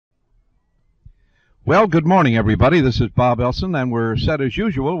Well, good morning, everybody. This is Bob Elson, and we're set as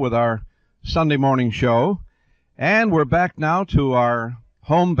usual with our Sunday morning show. And we're back now to our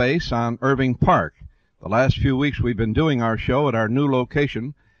home base on Irving Park. The last few weeks we've been doing our show at our new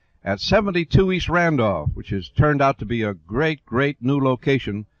location at 72 East Randolph, which has turned out to be a great, great new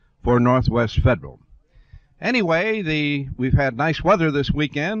location for Northwest Federal. Anyway, we've had nice weather this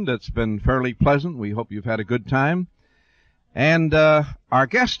weekend. It's been fairly pleasant. We hope you've had a good time. And our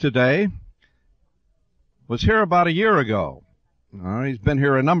guest today was here about a year ago. He's been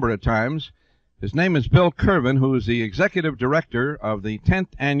here a number of times. His name is Bill Kervin, who is the executive director of the 10th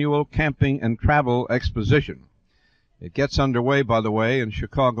Annual Camping and Travel Exposition. It gets underway, by the way, in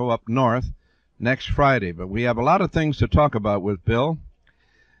Chicago up north next Friday. But we have a lot of things to talk about with Bill.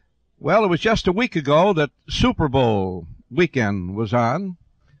 Well, it was just a week ago that Super Bowl weekend was on.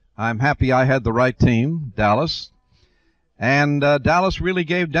 I'm happy I had the right team, Dallas. And Dallas really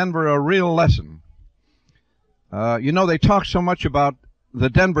gave Denver a real lesson. They talked so much about the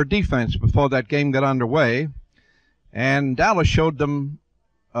Denver defense before that game got underway, and Dallas showed them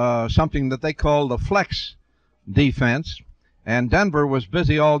something that they call the flex defense, and Denver was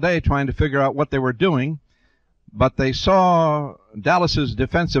busy all day trying to figure out what they were doing, but they saw Dallas's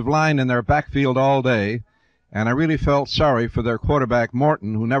defensive line in their backfield all day, and I really felt sorry for their quarterback,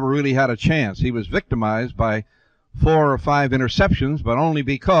 Morton, who never really had a chance. He was victimized by 4 or 5 interceptions, but only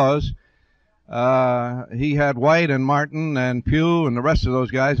because he had White and Martin and Pugh and the rest of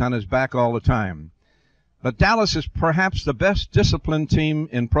those guys on his back all the time. But Dallas is perhaps the best disciplined team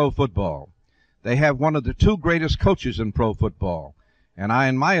in pro football. They have one of the 2 greatest coaches in pro football. And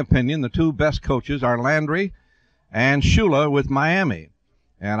in my opinion, the 2 best coaches are Landry and Shula with Miami.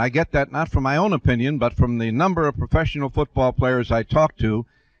 And I get that not from my own opinion, but from the number of professional football players I talk to,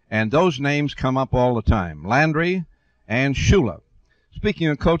 and those names come up all the time, Landry and Shula. Speaking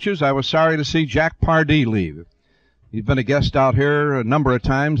of coaches, I was sorry to see Jack Pardee leave. He's been a guest out here a number of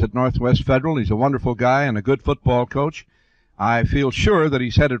times at Northwest Federal. He's a wonderful guy and a good football coach. I feel sure that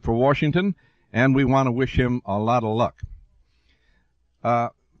he's headed for Washington, and we want to wish him a lot of luck.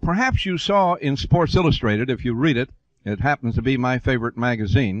 Perhaps you saw in Sports Illustrated, if you read it, it happens to be my favorite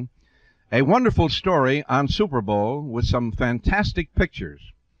magazine, a wonderful story on Super Bowl with some fantastic pictures.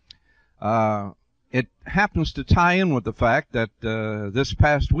 It happens to tie in with the fact that this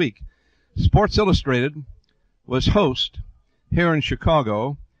past week, Sports Illustrated was host here in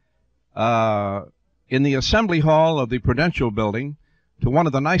Chicago in the Assembly Hall of the Prudential Building to one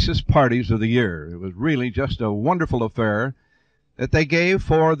of the nicest parties of the year. It was really just a wonderful affair that they gave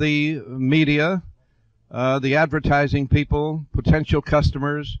for the media, the advertising people, potential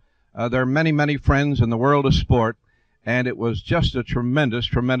customers, their many, many friends in the world of sport, and it was just a tremendous,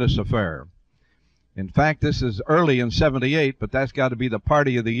 tremendous affair. In fact, this is early in 78, but that's got to be the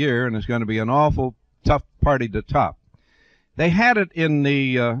party of the year, and it's going to be an awful tough party to top. They had it in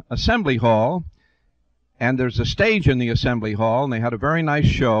the Assembly Hall, and there's a stage in the Assembly Hall, and they had a very nice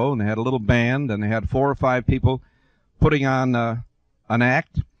show, and they had a little band, and they had 4 or 5 people putting on an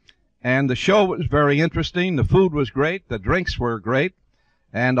act. And the show was very interesting. The food was great. The drinks were great.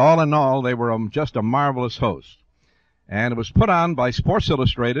 And all in all, they were just a marvelous host. And it was put on by Sports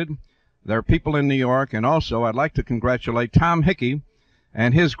Illustrated. There are people in New York, and also I'd like to congratulate Tom Hickey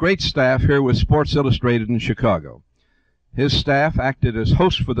and his great staff here with Sports Illustrated in Chicago. His staff acted as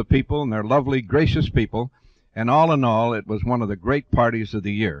hosts for the people, and they're lovely, gracious people, and all in all, it was one of the great parties of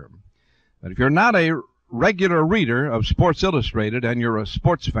the year. But if you're not a regular reader of Sports Illustrated and you're a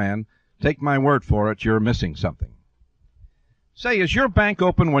sports fan, take my word for it, you're missing something. Say, is your bank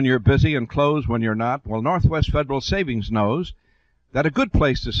open when you're busy and closed when you're not? Well, Northwest Federal Savings knows that a good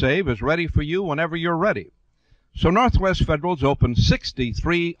place to save is ready for you whenever you're ready. So Northwest Federal's open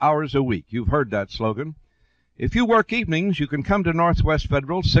 63 hours a week. You've heard that slogan. If you work evenings, you can come to Northwest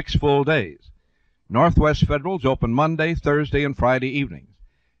Federal 6 full days. Northwest Federal's open Monday, Thursday, and Friday evenings.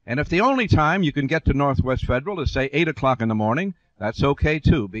 And if the only time you can get to Northwest Federal is, say, 8 o'clock in the morning, that's okay,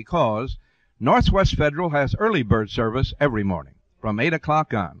 too, because Northwest Federal has early bird service every morning from 8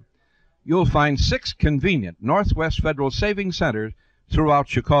 o'clock on. You'll find 6 convenient Northwest Federal Savings Centers throughout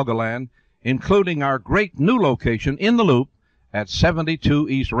Chicagoland, including our great new location in the Loop at 72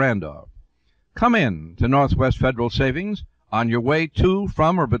 East Randolph. Come in to Northwest Federal Savings on your way to,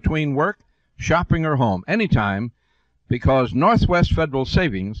 from, or between work, shopping, or home anytime, because Northwest Federal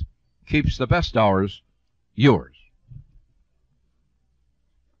Savings keeps the best hours yours.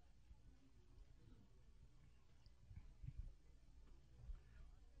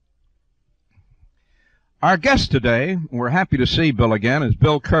 Our guest today, we're happy to see Bill again, is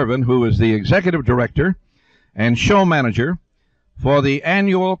Bill Kervin, who is the executive director and show manager for the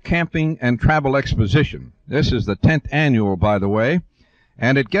annual Camping and Travel Exposition. This is the 10th annual, by the way,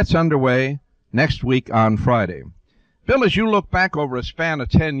 and it gets underway next week on Friday. Bill, as you look back over a span of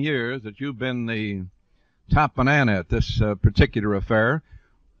 10 years that you've been the top banana at this particular affair,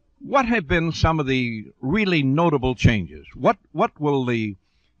 what have been some of the really notable changes? What will the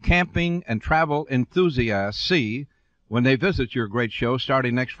camping and travel enthusiasts see when they visit your great show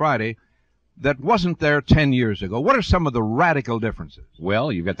starting next Friday that wasn't there 10 years ago? What are some of the radical differences?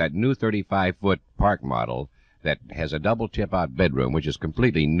 Well, you've got that new 35-foot park model that has a double tip-out bedroom, which is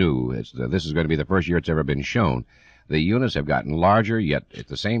completely new. This is going to be the first year it's ever been shown. The units have gotten larger, yet at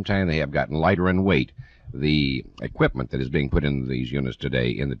the same time they have gotten lighter in weight. The equipment that is being put into these units today,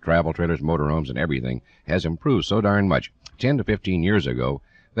 in the travel trailers, motorhomes, and everything, has improved so darn much. 10 to 15 years ago,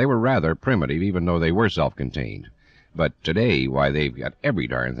 they were rather primitive, even though they were self-contained. But today, why, they've got every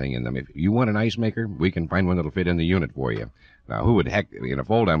darn thing in them. If you want an ice maker, we can find one that'll fit in the unit for you. Now, who would heck in a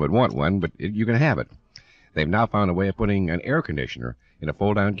fold-down would want one, but you can have it. They've now found a way of putting an air conditioner in a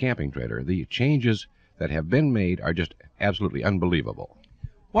fold-down camping trailer. The changes that have been made are just absolutely unbelievable.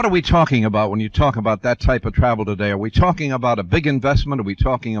 What are we talking about when you talk about that type of travel today? Are we talking about a big investment? Are we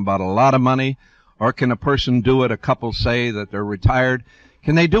talking about a lot of money? Or can a person do it? A couple say that they're retired.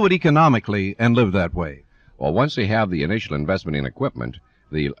 Can they do it economically and live that way? Well, once they have the initial investment in equipment,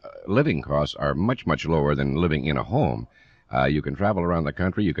 the living costs are much, much lower than living in a home. You can travel around the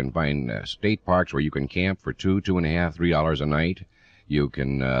country. You can find state parks where you can camp for $2, $2.50, $3 a night. You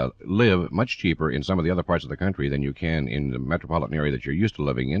can live much cheaper in some of the other parts of the country than you can in the metropolitan area that you're used to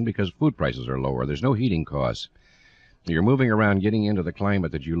living in because food prices are lower. There's no heating costs. You're moving around getting into the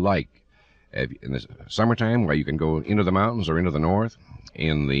climate that you like. In the summertime, where you can go into the mountains or into the north.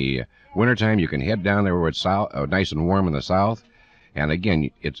 In the wintertime, you can head down there where it's nice and warm in the south. And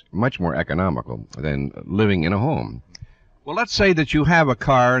again, it's much more economical than living in a home. Well, let's say that you have a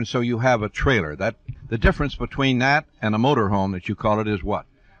car and so you have a trailer. The difference between that and a motorhome that you call it is what?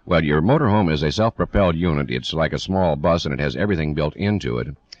 Well, your motorhome is a self-propelled unit. It's like a small bus, and it has everything built into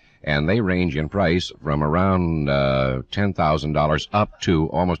it. And they range in price from around $10,000 up to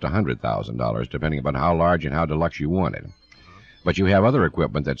almost $100,000, depending upon how large and how deluxe you want it. But you have other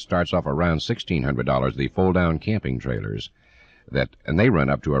equipment that starts off around $1,600, the fold-down camping trailers, and they run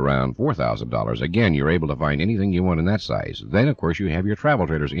up to around $4,000. Again, you're able to find anything you want in that size. Then, of course, you have your travel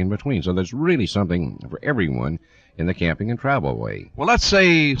trailers in between. So there's really something for everyone in the camping and travel way. Well, let's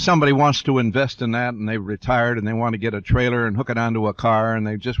say somebody wants to invest in that and they've retired and they want to get a trailer and hook it onto a car and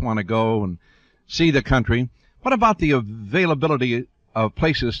they just want to go and see the country. What about the availability of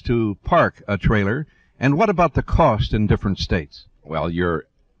places to park a trailer? And what about the cost in different states? Well, your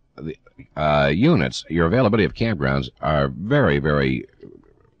units, your availability of campgrounds are very, very,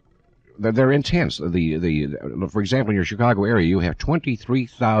 they're intense. For example, in your Chicago area, you have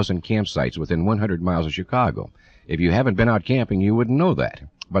 23,000 campsites within 100 miles of Chicago. If you haven't been out camping, you wouldn't know that.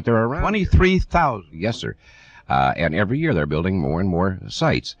 But there are around 23,000. Yes, sir. And every year they're building more and more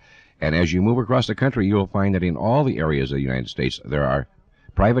sites. And as you move across the country, you'll find that in all the areas of the United States, there are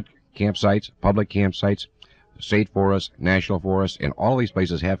private campsites, public campsites, state forests, national forests, and all these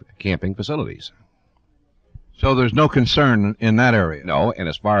places have camping facilities. So there's no concern in that area? No, and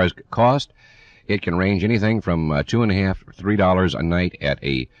as far as cost, it can range anything from $2.50 to $3 a night at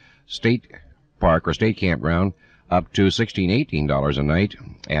a state park or state campground up to $16, $18 a night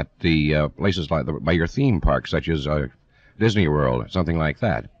at the places like by your theme park, such as Disney World, something like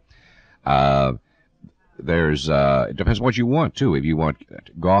that. It depends what you want, too. If you want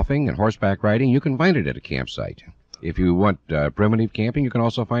golfing and horseback riding, you can find it at a campsite. If you want primitive camping, you can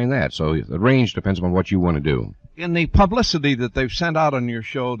also find that. So the range depends on what you want to do. In the publicity that they've sent out on your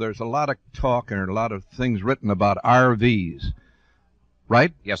show, there's a lot of talk and a lot of things written about RVs,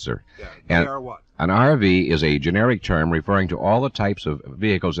 right? Yes, sir. Yeah, they are what? An RV is a generic term referring to all the types of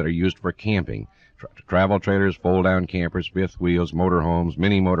vehicles that are used for camping. Travel trailers, fold-down campers, fifth wheels, motorhomes,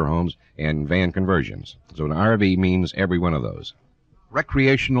 mini motorhomes, and van conversions. So an RV means every one of those.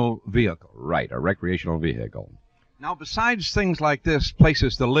 Recreational vehicle. Right, a recreational vehicle. Now, besides things like this,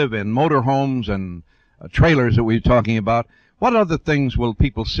 places to live in, motorhomes and trailers that we're talking about, what other things will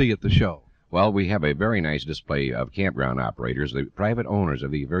people see at the show? Well, we have a very nice display of campground operators. The private owners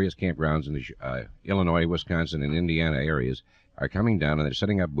of the various campgrounds in the Illinois, Wisconsin, and Indiana areas are coming down and they're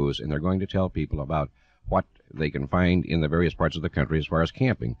setting up booths, and they're going to tell people about what they can find in the various parts of the country as far as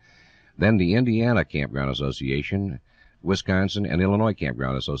camping. Then the Indiana Campground Association, Wisconsin, and Illinois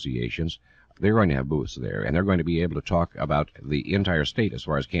Campground Associations, they're going to have booths there, and they're going to be able to talk about the entire state as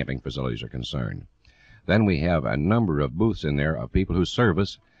far as camping facilities are concerned. Then we have a number of booths in there of people who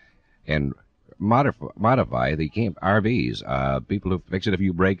service and modify the camp RVs. People who fix it if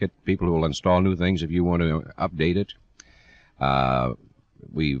you break it, people who will install new things if you want to update it.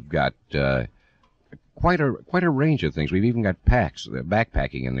 We've got quite a range of things. We've even got packs,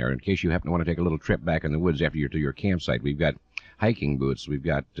 backpacking in there in case you happen to want to take a little trip back in the woods after you're to your campsite. We've got hiking boots. We've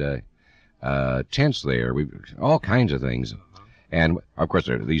got tents there. We've all kinds of things. And, of course,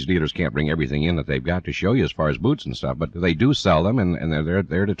 these dealers can't bring everything in that they've got to show you as far as boots and stuff, but they do sell them, and they're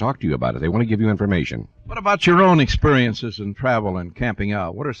there to talk to you about it. They want to give you information. What about your own experiences in travel and camping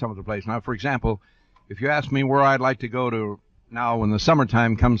out? What are some of the places? Now, for example, if you ask me where I'd like to go to now when the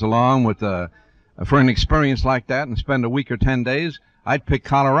summertime comes along with for an experience like that and spend a week or 10 days, I'd pick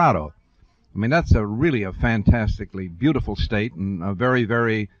Colorado. I mean, that's really a fantastically beautiful state, and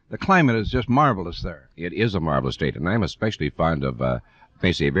the climate is just marvelous there. It is a marvelous state, and I'm especially fond of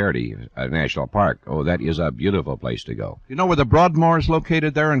Mesa Verde National Park. Oh, that is a beautiful place to go. You know where the Broadmoor is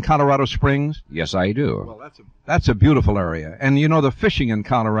located there in Colorado Springs? Yes, I do. Well, that's a beautiful area, and you know the fishing in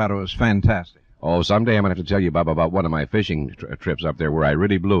Colorado is fantastic. Oh, someday I'm going to have to tell you, Bob, about one of my fishing trips up there where I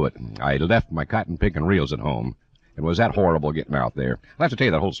really blew it. I left my cotton pick and reels at home. And was that horrible getting out there? I'll have to tell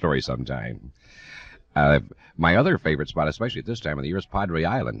you that whole story sometime. My other favorite spot, especially at this time of the year, is Padre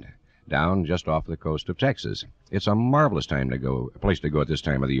Island, down just off the coast of Texas. It's a marvelous place to go at this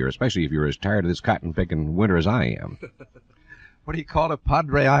time of the year, especially if you're as tired of this cotton picking winter as I am. What do you call it,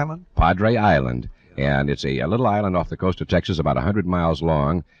 Padre Island? Padre Island. And it's a little island off the coast of Texas, about 100 miles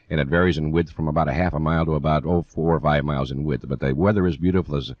long, and it varies in width from about a half a mile to about 4 or 5 miles in width. But the weather is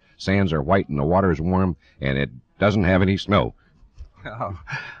beautiful. The sands are white and the water is warm, and it doesn't have any snow. Oh,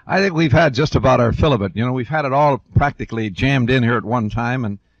 I think we've had just about our fill of it. You know, we've had it all practically jammed in here at one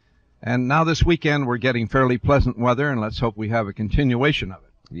time, and now this weekend we're getting fairly pleasant weather, and let's hope we have a continuation of it.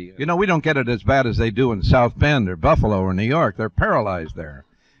 Yeah. You know, we don't get it as bad as they do in South Bend or Buffalo or New York. They're paralyzed there.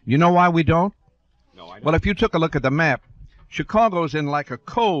 You know why we don't? No, I don't. Well, if you took a look at the map, Chicago's in like a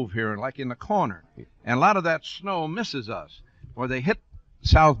cove here, like in the corner, and a lot of that snow misses us, or they hit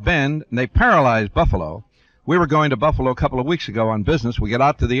South Bend and they paralyze Buffalo. We were going to Buffalo a couple of weeks ago on business. We get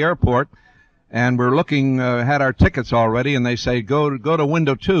out to the airport, and we're looking, had our tickets already, and they say, go to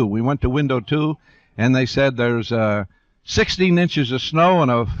window 2. We went to window 2, and they said there's 16 inches of snow and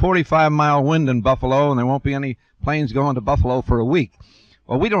a 45-mile wind in Buffalo, and there won't be any planes going to Buffalo for a week.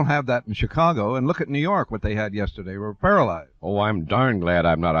 Well, we don't have that in Chicago, and look at New York, what they had yesterday. We're paralyzed. Oh, I'm darn glad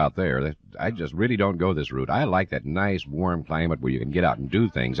I'm not out there. I just really don't go this route. I like that nice, warm climate where you can get out and do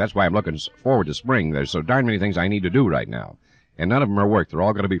things. That's why I'm looking forward to spring. There's so darn many things I need to do right now, and none of them are work. They're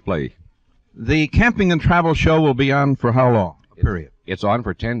all going to be play. The Camping and Travel Show will be on for how long? A period? It's on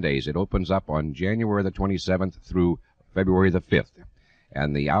for 10 days. It opens up on January the 27th through February the 5th.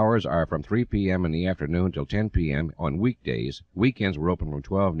 And the hours are from 3 p.m. in the afternoon till 10 p.m. on weekdays. Weekends we're open from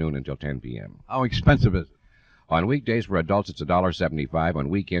 12 noon until 10 p.m. How expensive is it? On weekdays for adults it's $1.75. On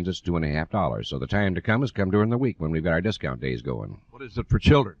weekends it's $2.50. So the time to come is come during the week when we've got our discount days going. What is it for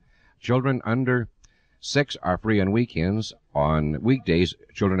children? Children under 6 are free on weekends. On weekdays,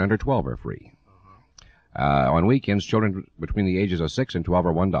 children under 12 are free. On weekends, children between the ages of 6 and 12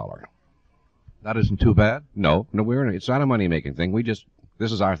 are $1. That isn't too bad. No, it's not a money-making thing.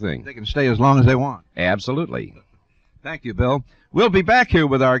 This is our thing. They can stay as long as they want. Absolutely. Thank you, Bill. We'll be back here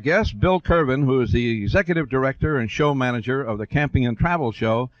with our guest, Bill Kervin, who is the executive director and show manager of the Camping and Travel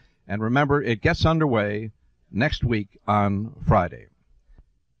Show. And remember, it gets underway next week on Friday.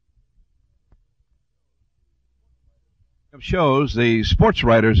 Shows the sports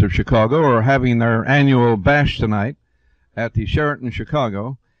writers of Chicago are having their annual bash tonight at the Sheraton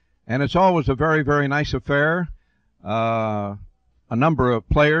Chicago, and it's always a very, very nice affair. A number of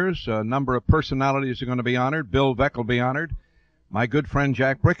players, a number of personalities are going to be honored. Bill Veeck will be honored. My good friend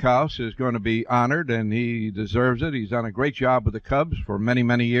Jack Brickhouse is going to be honored, and he deserves it. He's done a great job with the Cubs for many,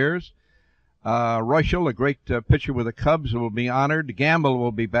 many years. Reuschel, a great pitcher with the Cubs, will be honored. Gamble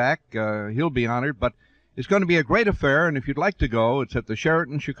will be back. He'll be honored. But it's going to be a great affair, and if you'd like to go, it's at the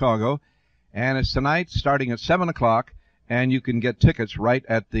Sheraton Chicago, and it's tonight starting at 7 o'clock, and you can get tickets right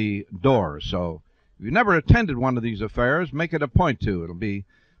at the door. So if you've never attended one of these affairs, make it a point to. It'll be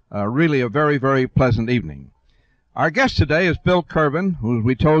really a very, very pleasant evening. Our guest today is Bill Kervin, who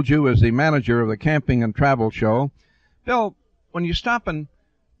we told you is the manager of the Camping and Travel Show. Bill, when you stop and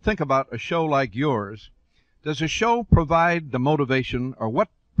think about a show like yours, does a show provide the motivation, or what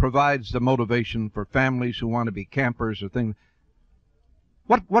provides the motivation for families who want to be campers or things?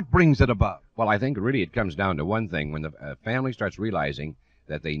 What brings it about? Well, I think really it comes down to one thing. When the family starts realizing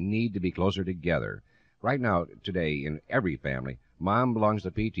that they need to be closer together. Right now, today, in every family, mom belongs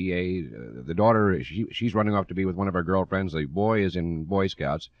to PTA, the daughter, she's running off to be with one of her girlfriends, the boy is in Boy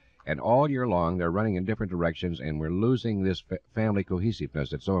Scouts, And all year long, they're running in different directions, and we're losing this family cohesiveness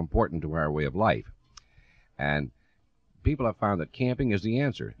that's so important to our way of life. And people have found that camping is the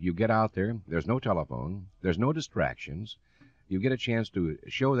answer. You get out there, there's no telephone, there's no distractions. You get a chance to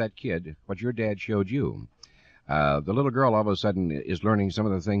show that kid what your dad showed you. The little girl all of a sudden is learning some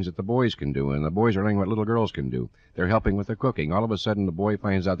of the things that the boys can do, and the boys are learning what little girls can do. They're helping with the cooking. All of a sudden, the boy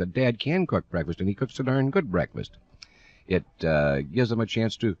finds out that Dad can cook breakfast, and he cooks a darn good breakfast. It gives them a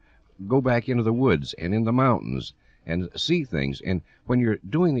chance to go back into the woods and in the mountains and see things. And when you're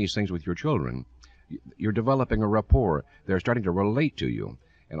doing these things with your children, you're developing a rapport. They're starting to relate to you.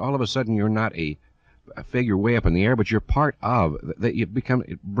 And all of a sudden, you're not a figure way up in the air, but you're part of that.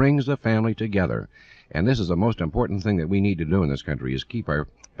 It brings the family together. And this is the most important thing that we need to do in this country, is keep our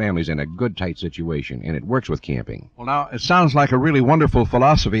families in a good, tight situation. And it works with camping. Well, now, it sounds like a really wonderful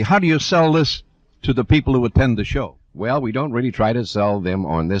philosophy. How do you sell this to the people who attend the show? Well, we don't really try to sell them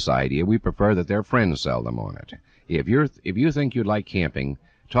on this idea. We prefer that their friends sell them on it. If you think you'd like camping,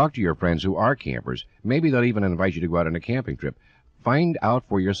 talk to your friends who are campers. Maybe they'll even invite you to go out on a camping trip. Find out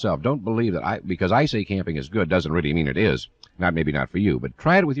for yourself. Don't believe that because I say camping is good doesn't really mean it is. Maybe not for you, but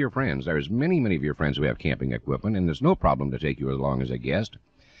try it with your friends. There's many of your friends who have camping equipment, and there's no problem to take you along as a guest.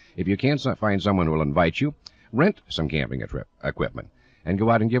 If you can't find someone who will invite you, rent some camping equipment and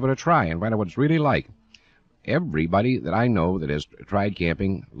go out and give it a try and find out what it's really like. Everybody that I know that has tried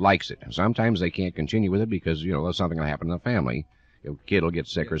camping likes it. Sometimes they can't continue with it because, something will happen in the family. A kid will get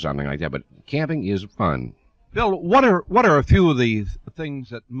sick or something like that, but camping is fun. Bill, what are a few of the things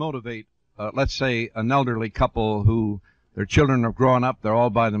that motivate, let's say, an elderly couple who their children have grown up, they're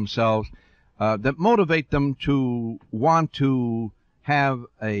all by themselves, that motivate them to want to have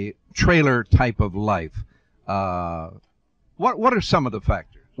a trailer type of life? What are some of the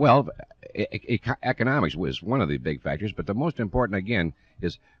factors? Well, economics was one of the big factors, but the most important, again,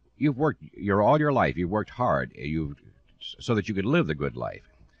 is you've worked all your life. You've worked hard so that you could live the good life.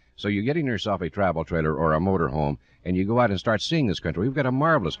 So you're getting yourself a travel trailer or a motor home, and you go out and start seeing this country. We've got a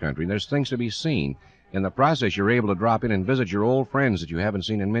marvelous country, and there's things to be seen. In the process, you're able to drop in and visit your old friends that you haven't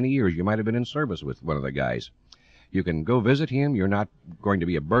seen in many years. You might have been in service with one of the guys. You can go visit him. You're not going to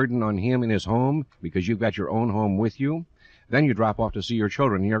be a burden on him in his home because you've got your own home with you. Then you drop off to see your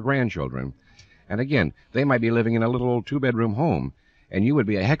children and your grandchildren. And again, they might be living in a little old 2-bedroom home, and you would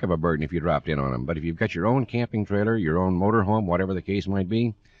be a heck of a burden if you dropped in on them. But if you've got your own camping trailer, your own motor home, whatever the case might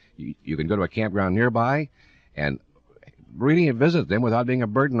be, you can go to a campground nearby and really visit them without being a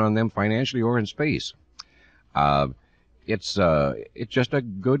burden on them financially or in space. It's just a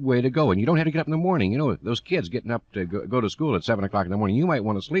good way to go. And you don't have to get up in the morning. Those kids getting up to go to school at 7 o'clock in the morning, you might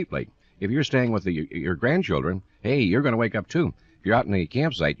want to sleep late. If you're staying with your grandchildren, hey, you're going to wake up too. If you're out in the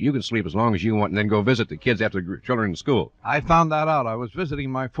campsite, you can sleep as long as you want and then go visit the kids after the children in school. I found that out. I was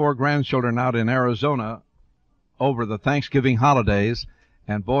visiting my 4 grandchildren out in Arizona over the Thanksgiving holidays,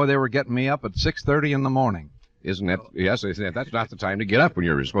 and boy, they were getting me up at 6:30 in the morning. Isn't that? Yes, that's not the time to get up when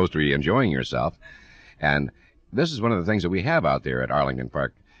you're supposed to be enjoying yourself. And this is one of the things that we have out there at Arlington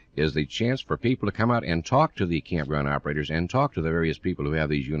Park, is the chance for people to come out and talk to the campground operators and talk to the various people who have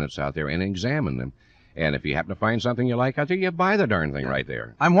these units out there and examine them. And if you happen to find something you like out there, you buy the darn thing right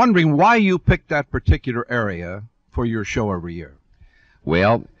there. I'm wondering why you picked that particular area for your show every year.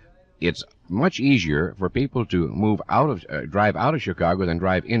 Well, it's much easier for people to drive out of Chicago than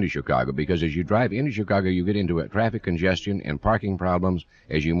drive into Chicago, because as you drive into Chicago, you get into a traffic congestion and parking problems.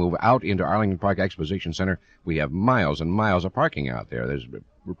 As you move out into Arlington Park Exposition Center, we have miles and miles of parking out there. There's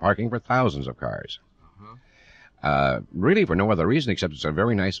parking for thousands of cars. Really for no other reason except it's a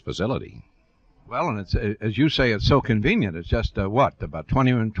very nice facility. Well, and it's, as you say, it's so convenient. It's just, about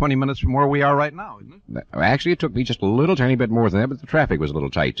 20 minutes from where we are right now, isn't it? Actually, it took me just a little tiny bit more than that, but the traffic was a little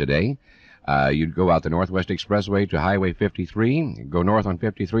tight today. You'd go out the Northwest Expressway to Highway 53, go north on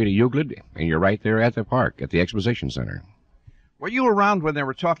 53 to Euclid, and you're right there at the park, at the Exposition Center. Were you around when they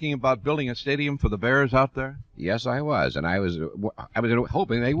were talking about building a stadium for the Bears out there? Yes, I was, and I was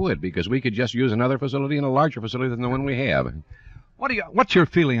hoping they would, because we could just use another facility and a larger facility than the one we have. What's your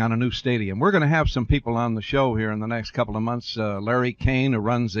feeling on a new stadium? We're going to have some people on the show here in the next couple of months. Larry Kane, who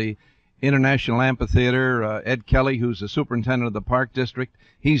runs the International Amphitheater, Ed Kelly, who's the superintendent of the Park District.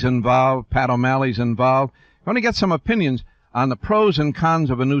 He's involved. Pat O'Malley's involved. I want to get some opinions on the pros and cons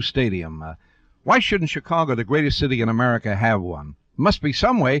of a new stadium. Why shouldn't Chicago, the greatest city in America, have one? Must be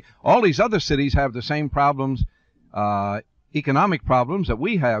some way. All these other cities have the same problems, economic problems that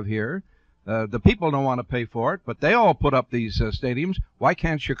we have here. The people don't want to pay for it, but they all put up these stadiums. Why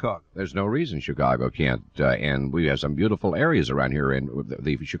can't Chicago? There's no reason Chicago can't, and we have some beautiful areas around here, and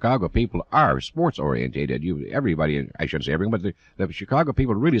the Chicago people are sports-orientated. Everybody, I shouldn't say everyone, but the Chicago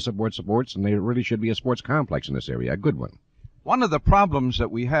people really support sports, and there really should be a sports complex in this area, a good one. One of the problems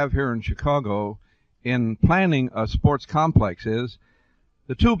that we have here in Chicago in planning a sports complex is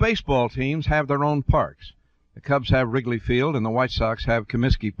the two baseball teams have their own parks. The Cubs have Wrigley Field, and the White Sox have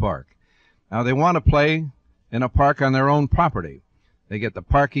Comiskey Park. Now, they want to play in a park on their own property. They get the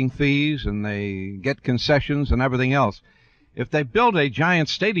parking fees, and they get concessions and everything else. If they build a giant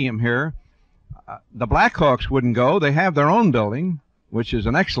stadium here, the Blackhawks wouldn't go. They have their own building, which is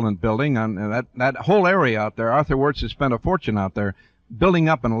an excellent building. On that whole area out there, Arthur Wirtz has spent a fortune out there building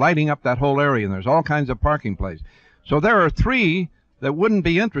up and lighting up that whole area, and there's all kinds of parking places. So there are three that wouldn't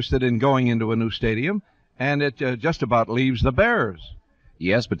be interested in going into a new stadium, and it just about leaves the Bears.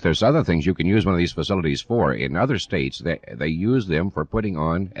 Yes, but there's other things you can use one of these facilities for. In other states, they use them for putting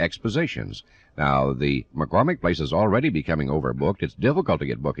on expositions. Now, the McCormick Place is already becoming overbooked. It's difficult to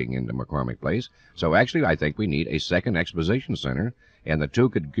get booking into McCormick Place. So actually, I think we need a second exposition center, and the two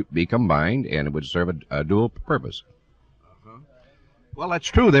could be combined, and it would serve a dual purpose. Well, that's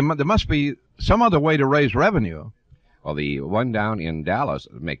true. There must be some other way to raise revenue. Well, the one down in Dallas,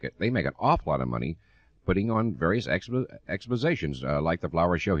 they make an awful lot of money putting on various expositions, like the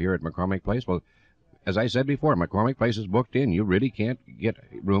flower show here at McCormick Place. Well, as I said before, McCormick Place is booked in. You really can't get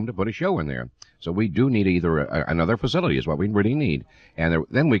room to put a show in there. So we do need either another facility is what we really need. And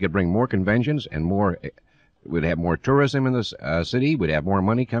then we could bring more conventions and we'd have more tourism in this city. We'd have more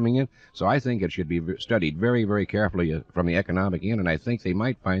money coming in. So I think it should be studied very, very carefully from the economic end, and I think they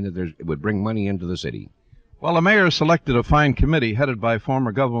might find that it would bring money into the city. Well, the mayor selected a fine committee headed by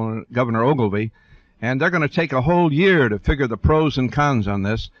former Governor Ogilvy, and they're going to take a whole year to figure the pros and cons on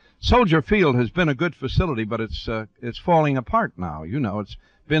this. Soldier Field has been a good facility, but it's falling apart now. You know, it's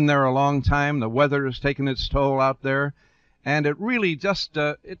been there a long time. The weather has taken its toll out there, and it really just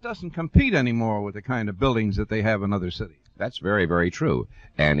it doesn't compete anymore with the kind of buildings that they have in other cities. That's very, very true.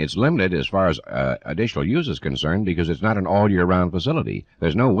 And it's limited as far as additional use is concerned because it's not an all-year-round facility.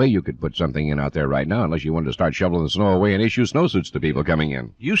 There's no way you could put something in out there right now unless you wanted to start shoveling the snow away and issue snowsuits to people coming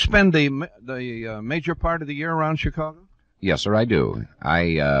in. You spend the major part of the year around Chicago? Yes, sir, I do.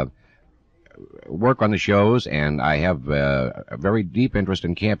 I work on the shows, and I have a very deep interest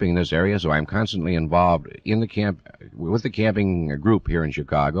in camping in this area, so I'm constantly involved in the with the camping group here in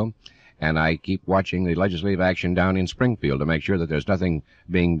Chicago. And I keep watching the legislative action down in Springfield to make sure that there's nothing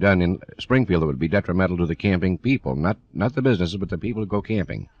being done in Springfield that would be detrimental to the camping people, not the businesses, but the people who go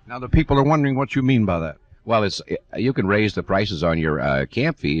camping. Now, the people are wondering what you mean by that. Well, you can raise the prices on your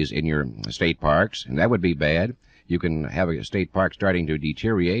camp fees in your state parks, and that would be bad. You can have a state park starting to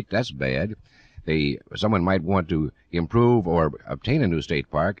deteriorate. That's bad. Someone might want to improve or obtain a new state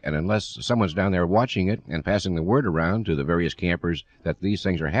park, and unless someone's down there watching it and passing the word around to the various campers that these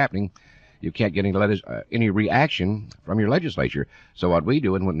things are happening, you can't get any reaction from your legislature. So what we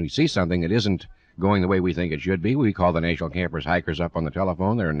do, and when we see something that isn't going the way we think it should be, we call the National Campers Hikers up on the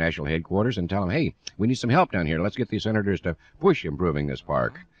telephone. They're in national headquarters, and tell them, hey, we need some help down here. Let's get these senators to push improving this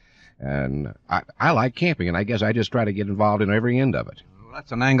park. And I like camping, and I guess I just try to get involved in every end of it. Well,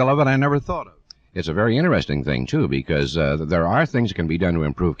 that's an angle of it I never thought of. It's a very interesting thing, too, because there are things that can be done to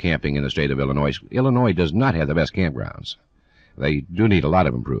improve camping in the state of Illinois. Illinois does not have the best campgrounds. They do need a lot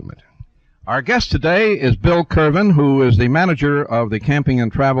of improvement. Our guest today is Bill Kervin, who is the manager of the Camping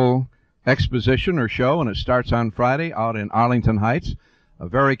and Travel Exposition or show, and it starts on Friday out in Arlington Heights, a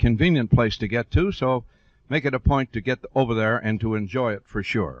very convenient place to get to, so make it a point to get over there and to enjoy it for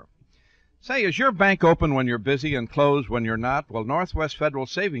sure. Say, is your bank open when you're busy and closed when you're not? Well, Northwest Federal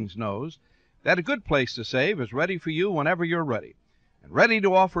Savings knows that a good place to save is ready for you whenever you're ready, and ready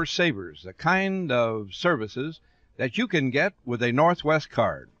to offer savers the kind of services that you can get with a Northwest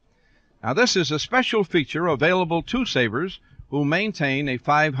card. Now, this is a special feature available to savers who maintain a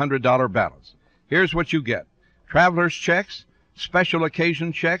 $500 balance. Here's what you get: traveler's checks, special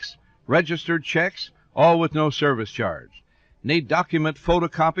occasion checks, registered checks, all with no service charge. Need document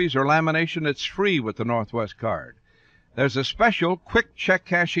photocopies or lamination? It's free with the Northwest card. There's a special quick check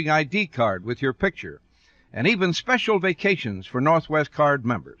cashing ID card with your picture, and even special vacations for Northwest card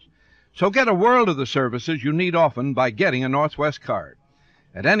members. So get a world of the services you need often by getting a Northwest card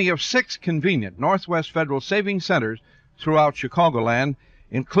at any of 6 convenient Northwest Federal Savings Centers throughout Chicagoland,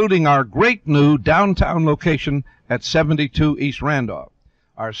 including our great new downtown location at 72 East Randolph.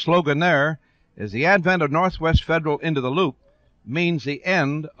 Our slogan there is the advent of Northwest Federal into the Loop means the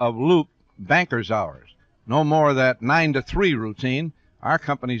end of Loop bankers' hours. No more of that 9 to 3 routine. Our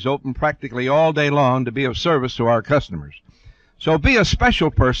company's open practically all day long to be of service to our customers. So be a special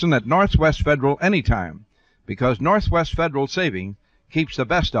person at Northwest Federal anytime, because Northwest Federal saving keeps the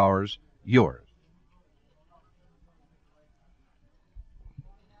best hours yours.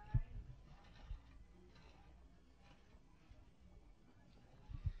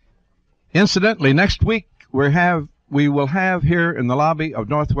 Incidentally, next week we will have here in the lobby of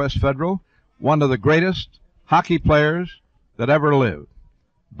Northwest Federal one of the greatest hockey players that ever lived,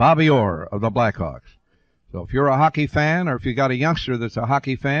 Bobby Orr of the Blackhawks. So if you're a hockey fan, or if you got a youngster that's a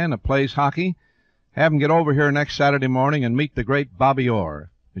hockey fan that plays hockey, have him get over here next Saturday morning and meet the great Bobby Orr.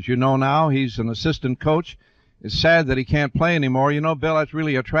 As you know now, he's an assistant coach. It's sad that he can't play anymore. You know, Bill, that's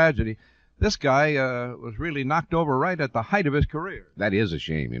really a tragedy. This guy was really knocked over right at the height of his career. That is a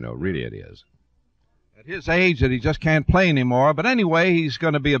shame, you know, really it is. At his age that he just can't play anymore. But anyway, he's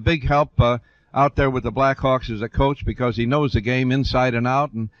going to be a big help out there with the Blackhawks as a coach, because he knows the game inside and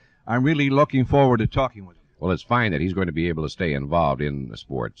out, and I'm really looking forward to talking with him. Well, it's fine that he's going to be able to stay involved in the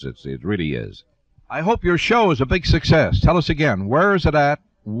sports. It really is. I hope your show is a big success. Tell us again, where is it at?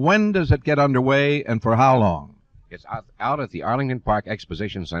 When does it get underway, and for how long? It's out at the Arlington Park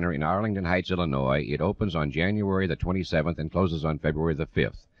Exposition Center in Arlington Heights, Illinois. It opens on January the 27th and closes on February the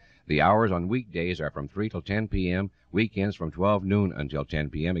 5th. The hours on weekdays are from 3 till 10 p.m., weekends from 12 noon until 10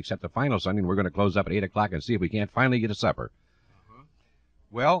 p.m., except the final Sunday, we're going to close up at 8 o'clock and see if we can't finally get a supper.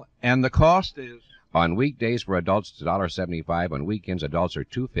 Well, and the cost is? On weekdays for adults, it's $1.75. On weekends, adults are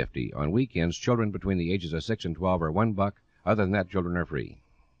 $2.50. On weekends, children between the ages of 6 and 12 are $1. Other than that, children are free.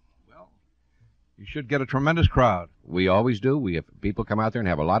 Well, you should get a tremendous crowd. We always do. We have people come out there and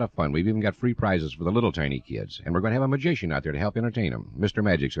have a lot of fun. We've even got free prizes for the little tiny kids. And we're going to have a magician out there to help entertain them. Mr.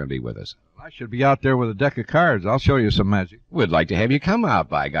 Magic's going to be with us. I should be out there with a deck of cards. I'll show you some magic. We'd like to have you come out,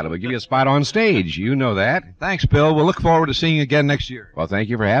 by God. We'll give you a spot on stage. You know that. Thanks, Bill. We'll look forward to seeing you again next year. Well, thank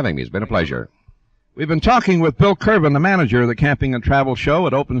you for having me. It's been a pleasure. We've been talking with Bill Kervin, the manager of the Camping and Travel Show.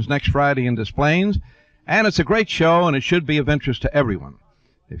 It opens next Friday in Des Plaines, and it's a great show, and it should be of interest to everyone.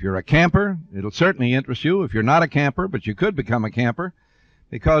 If you're a camper, it'll certainly interest you. If you're not a camper, but you could become a camper,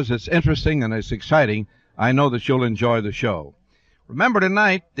 because it's interesting and it's exciting, I know that you'll enjoy the show. Remember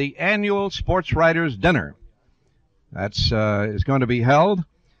tonight, the annual Sports Writers Dinner. That's is going to be held,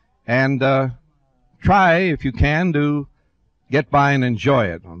 and try, if you can, to get by and enjoy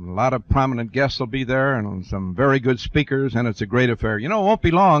it. A lot of prominent guests will be there, and some very good speakers, and it's a great affair. You know, it won't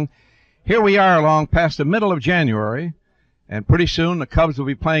be long. Here we are along past the middle of January, and pretty soon the Cubs will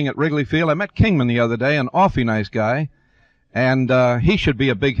be playing at Wrigley Field. I met Kingman the other day, an awfully nice guy, and he should be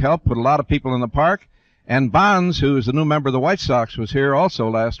a big help, put a lot of people in the park. And Bonds, who is the new member of the White Sox, was here also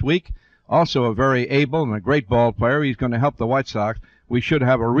last week, also a very able and a great ball player. He's going to help the White Sox. We should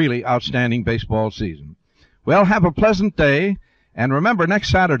have a really outstanding baseball season. Well, have a pleasant day, and remember, next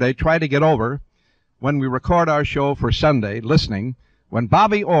Saturday, try to get over when we record our show for Sunday, listening, when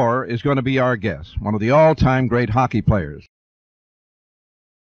Bobby Orr is going to be our guest, one of the all-time great hockey players.